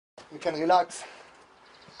You can relax.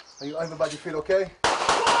 Everybody feel okay?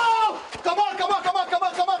 Whoa! Come on, come on, come on, come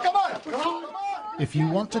on, come on, come on! Come on! If you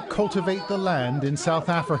want to cultivate the land in South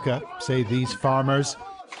Africa, say these farmers,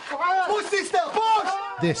 Push, sister, push!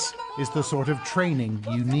 this is the sort of training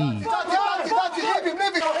you need.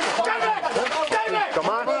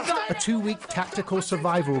 A 2-week tactical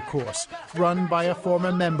survival course run by a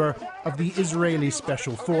former member of the Israeli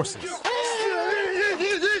Special Forces.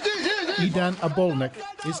 Idan Abolnik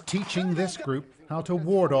is teaching this group how to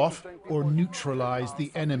ward off or neutralize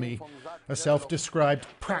the enemy, a self-described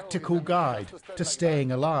practical guide to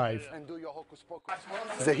staying alive.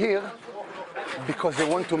 They're here because they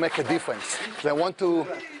want to make a difference. They want to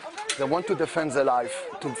defend their life,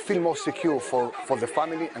 to feel more secure for the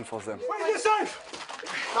family and for them.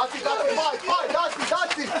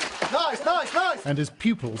 Nice, nice, nice. And his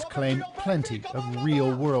pupils claim plenty of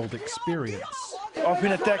real-world experience. I've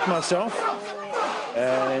been attacked myself,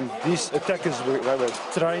 and these attackers were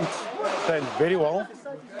trained very well.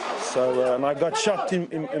 So and I got shot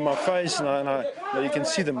in my face, and you can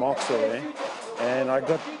see the marks there. And I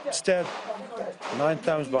got stabbed 9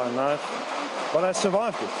 times by a knife, but I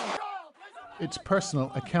survived it. It's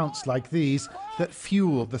personal accounts like these that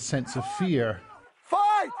fuel the sense of fear.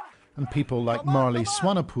 Fight! And people like Marley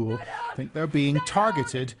Swanepoel think they're being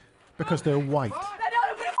targeted because they're white.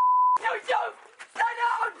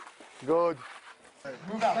 Good.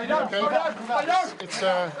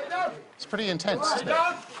 It's pretty intense, isn't it?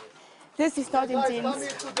 This is not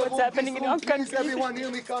intense. What's happening in our country. Everyone hear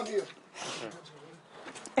me, come here.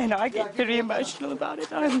 And I get very emotional about it.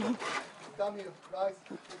 Come here, guys.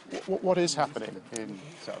 What is happening in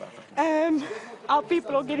South Africa? Our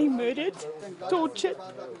people are getting murdered, tortured.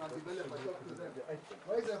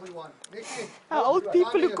 Where's everyone? Our old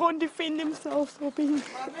people who can't defend themselves are being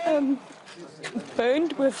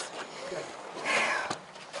burned with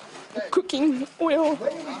cooking oil.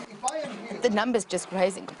 The number's just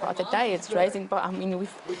rising by the day. It's rising, but I mean, you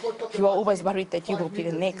are always worried that you will be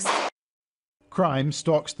the next. Crime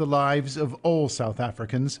stalks the lives of all South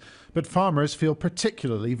Africans, but farmers feel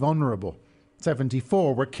particularly vulnerable.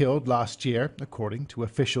 74 were killed last year, according to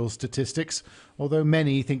official statistics, although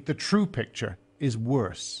many think the true picture is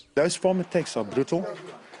worse. Those farm attacks are brutal,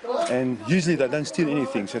 and usually they don't steal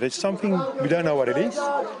anything. So there's something, we don't know what it is,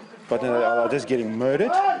 but they are just getting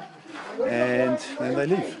murdered, and then they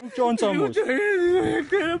leave.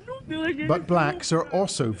 But blacks are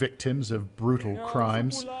also victims of brutal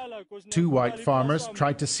crimes. 2 white farmers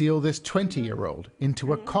tried to seal this 20-year-old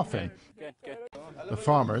into a coffin. The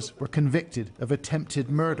farmers were convicted of attempted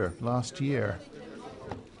murder last year.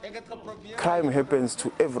 Crime happens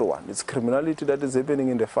to everyone. It's criminality that is happening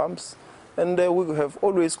in the farms, and we have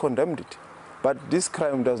always condemned it. But this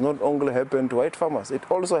crime does not only happen to white farmers, it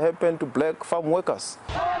also happened to black farm workers.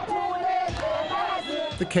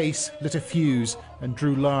 The case lit a fuse and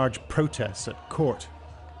drew large protests at court.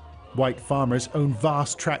 White farmers own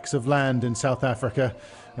vast tracts of land in South Africa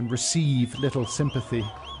and receive little sympathy.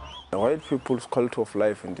 The white people's quality of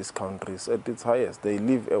life in this country is at its highest. They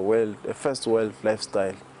live a first world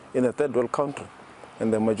lifestyle in a third world country,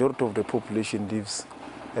 and the majority of the population lives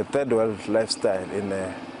a third world lifestyle in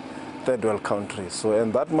a third world country. So,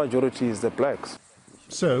 and that majority is the blacks.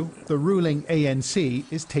 So the ruling ANC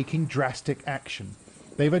is taking drastic action.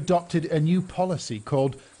 They've adopted a new policy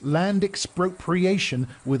called land expropriation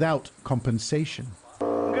without compensation.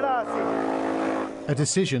 A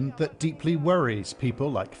decision that deeply worries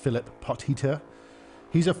people like Philip Potgieter.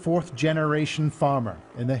 He's a 4th-generation farmer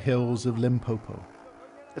in the hills of Limpopo.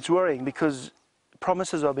 It's worrying because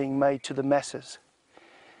promises are being made to the masses,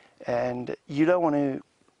 and you don't want to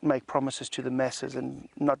make promises to the masses and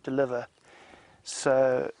not deliver.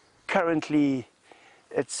 So currently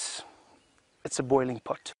it's a boiling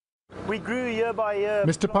pot. We grew year by year.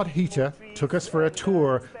 Mr. Potgieter took us for a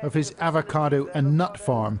tour of his avocado and nut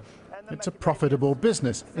farm. It's a profitable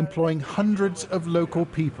business, employing hundreds of local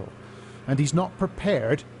people, and he's not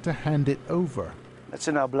prepared to hand it over. It's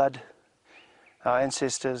in our blood, our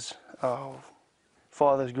ancestors, our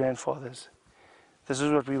fathers, grandfathers. This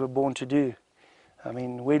is what we were born to do. I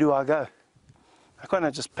mean, where do I go? I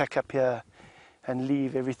can't just pack up here and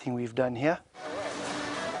leave everything we've done here.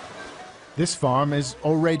 This farm is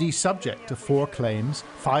already subject to 4 claims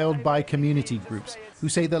filed by community groups who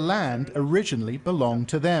say the land originally belonged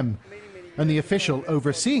to them. And the official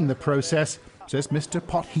overseeing the process says Mr.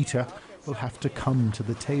 Potgieter will have to come to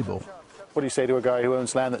the table. What do you say to a guy who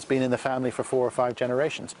owns land that's been in the family for 4 or 5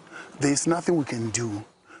 generations? There's nothing we can do,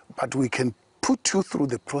 but we can put you through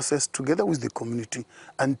the process together with the community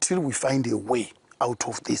until we find a way out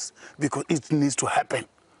of this, because it needs to happen.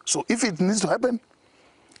 So if it needs to happen,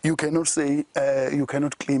 You cannot say, you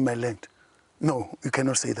cannot claim my land. No, you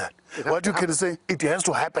cannot say that. What you can say, it has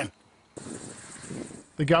to happen.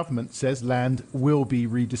 The government says land will be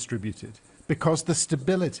redistributed because the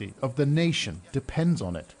stability of the nation depends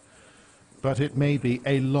on it. But it may be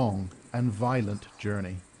a long and violent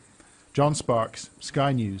journey. John Sparks,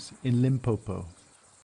 Sky News in Limpopo.